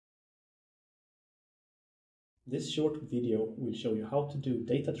This short video will show you how to do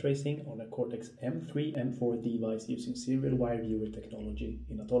data tracing on a Cortex-M3-M4 device using serial wire viewer technology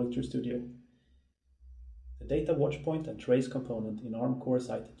in Atollic TrueSTUDIO. The data watchpoint and trace component in ARM Core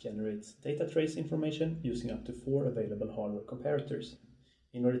site generates data trace information using up to 4 available hardware comparators.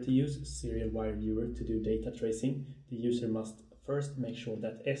 In order to use serial wire viewer to do data tracing, the user must first make sure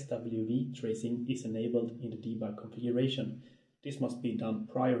that SWV tracing is enabled in the debug configuration. This must be done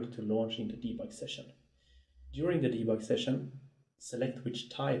prior to launching the debug session. During the debug session, select which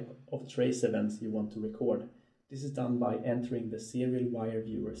type of trace events you want to record. This is done by entering the serial wire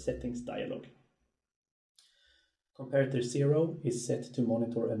viewer settings dialog. Comparator 0 is set to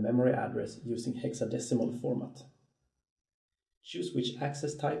monitor a memory address using hexadecimal format. Choose which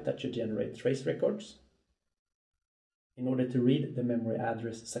access type that should generate trace records. In order to read the memory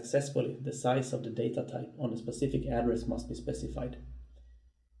address successfully, the size of the data type on a specific address must be specified.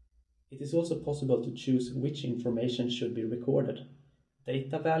 It is also possible to choose which information should be recorded: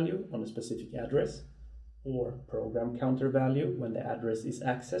 data value on a specific address, or program counter value when the address is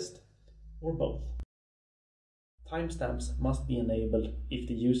accessed, or both. Timestamps must be enabled if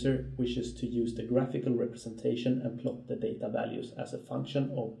the user wishes to use the graphical representation and plot the data values as a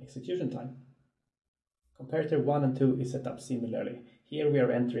function of execution time. Comparator 1 and 2 is set up similarly. Here we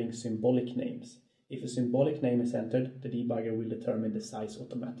are entering symbolic names. If a symbolic name is entered, the debugger will determine the size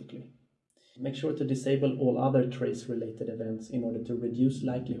automatically. Make sure to disable all other trace-related events in order to reduce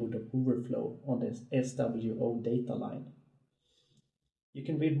likelihood of overflow on the SWO data line. You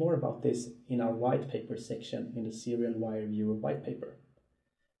can read more about this in our white paper section in the serial wire viewer white paper.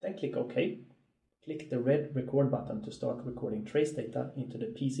 Then click OK. Click the red record button to start recording trace data into the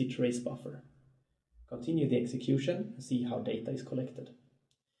PC trace buffer. Continue the execution and see how data is collected.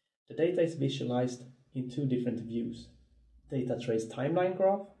 The data is visualized in 2 different views: data trace timeline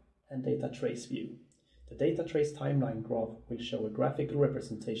graph and data trace view. The data trace timeline graph will show a graphical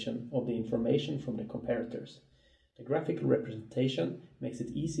representation of the information from the comparators. The graphical representation makes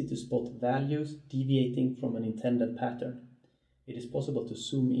it easy to spot values deviating from an intended pattern. It is possible to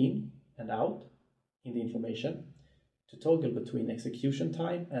zoom in and out in the information, to toggle between execution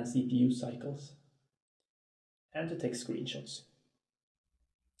time and CPU cycles, and to take screenshots.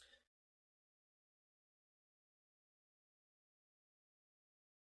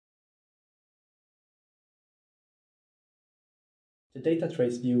 The data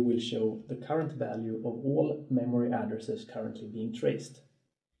trace view will show the current value of all memory addresses currently being traced.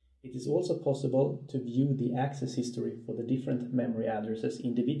 It is also possible to view the access history for the different memory addresses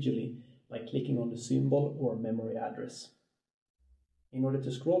individually by clicking on the symbol or memory address. In order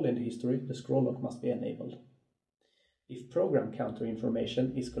to scroll in the history, the scroll lock must be enabled. If program counter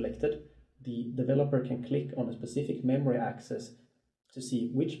information is collected, the developer can click on a specific memory access to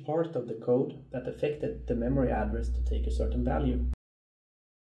see which part of the code that affected the memory address to take a certain value.